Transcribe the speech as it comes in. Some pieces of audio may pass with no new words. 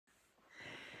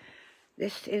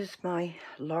This is my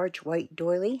large white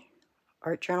doily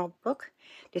art journal book.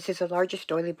 This is the largest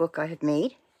doily book I have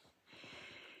made.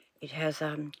 It has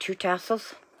 2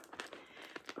 tassels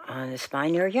on the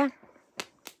spine area,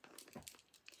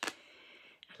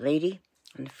 a lady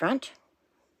on the front.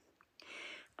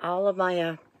 All of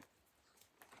my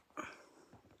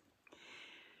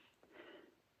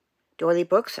doily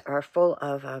books are full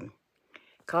of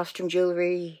costume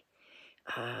jewelry,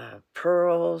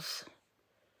 pearls,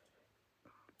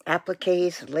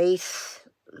 appliques, lace,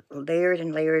 layered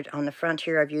and layered. On the front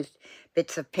here I've used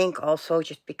bits of pink also,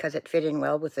 just because it fit in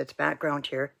well with its background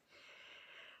here.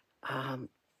 I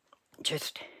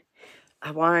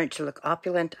want it to look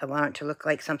opulent. I want it to look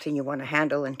like something you want to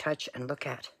handle and touch and look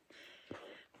at.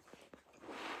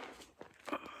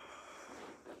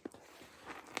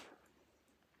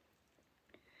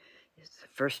 This is the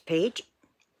first page.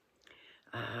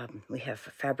 We have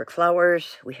fabric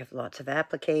flowers. We have lots of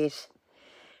appliques.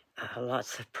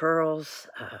 Lots of pearls,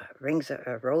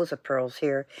 rows of pearls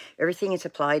here. Everything is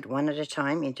applied one at a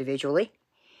time, individually.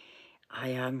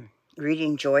 I really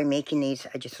enjoy making these.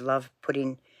 I just love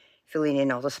filling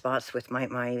in all the spots with my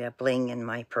bling and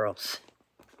my pearls.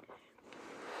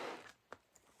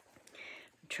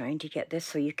 I'm trying to get this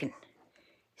so you can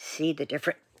see the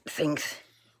different things.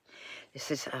 This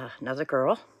is another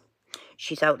girl.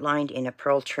 She's outlined in a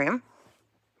pearl trim.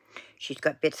 She's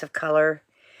got bits of color.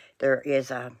 There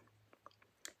is a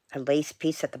lace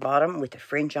piece at the bottom with a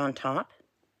fringe on top.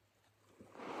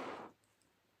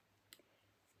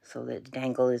 So the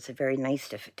dangle is very nice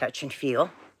to touch and feel.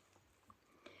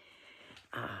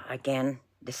 Again,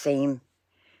 the same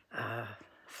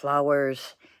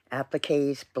flowers,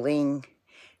 appliques, bling,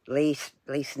 lace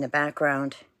in the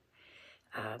background.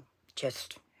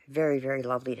 Just very, very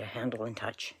lovely to handle and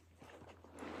touch.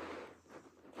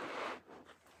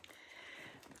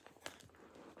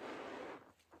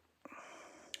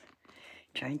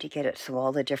 Trying to get it so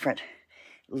all the different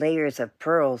layers of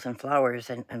pearls and flowers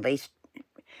and lace,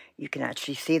 you can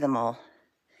actually see them all.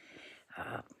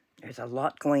 There's a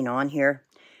lot going on here.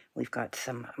 We've got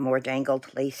some more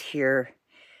dangled lace here,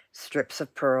 strips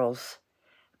of pearls.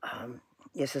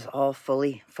 This is all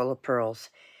fully full of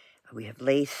pearls. We have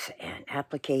lace and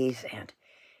appliques and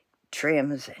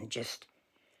trims, and just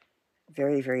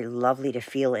very, very lovely to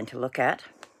feel and to look at.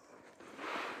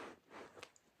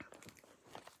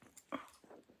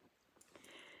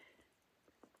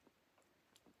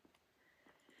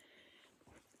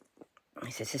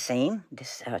 This is the same.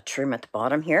 This trim at the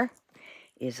bottom here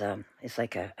is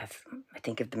like I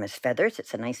think of them as feathers.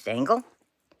 It's a nice dangle.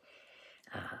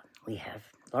 We have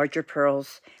larger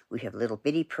pearls. We have little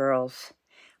bitty pearls.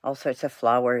 All sorts of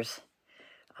flowers.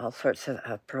 All sorts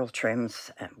of pearl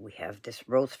trims. We have this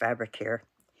rose fabric here.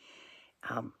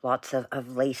 Lots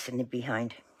of lace in the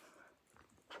behind.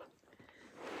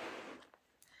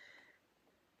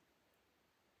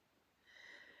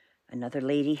 Another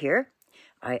lady here.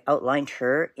 I outlined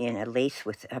her in a lace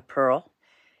with a pearl.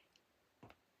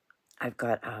 I've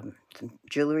got some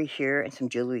jewelry here and some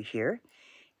jewelry here.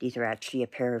 These are actually a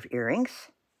pair of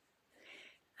earrings.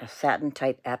 A satin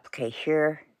type applique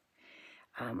here.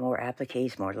 More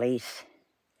appliques, more lace.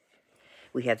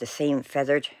 We have the same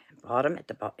feathered bottom at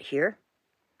the bottom here.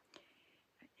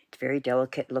 It's very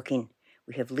delicate looking.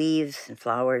 We have leaves and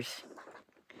flowers.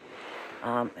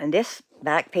 And this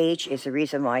back page is the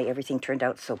reason why everything turned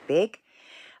out so big.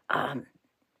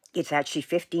 It's actually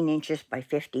 15 inches by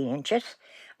 15 inches.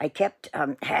 I kept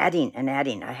adding and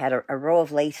adding. I had a row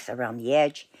of lace around the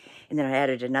edge, and then I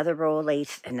added another row of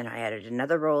lace, and then I added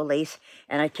another row of lace,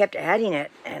 and I kept adding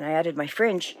it, and I added my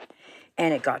fringe,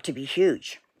 and it got to be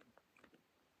huge.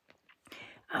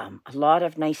 A lot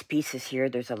of nice pieces here.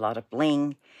 There's a lot of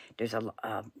bling. There's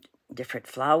different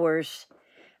flowers.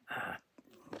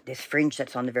 This fringe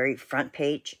that's on the very front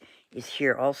page is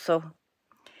here also.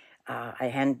 I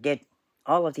hand did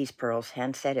all of these pearls,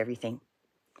 hand set everything.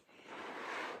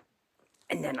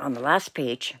 And then on the last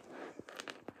page,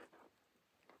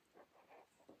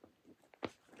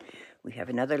 we have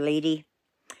another lady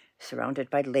surrounded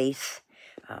by lace.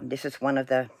 This is one of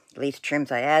the lace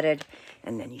trims I added.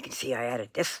 And then you can see I added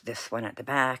this one at the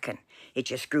back, and it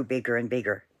just grew bigger and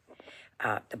bigger.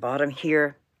 At the bottom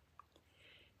here,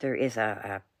 there is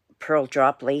a pearl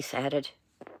drop lace added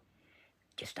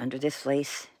just under this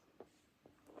lace.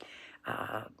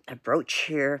 A brooch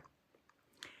here,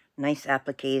 nice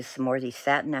appliques, some more of these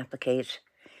satin appliques,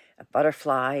 a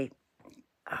butterfly.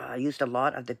 I used a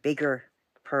lot of the bigger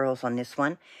pearls on this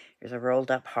one. There's a rolled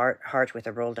up heart with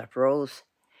a rolled up rose.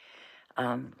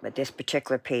 But this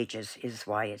particular page is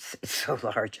why it's so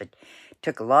large. It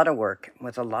took a lot of work. It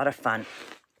was a lot of fun.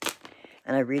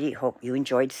 And I really hope you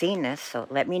enjoyed seeing this. So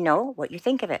let me know what you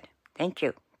think of it. Thank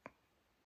you.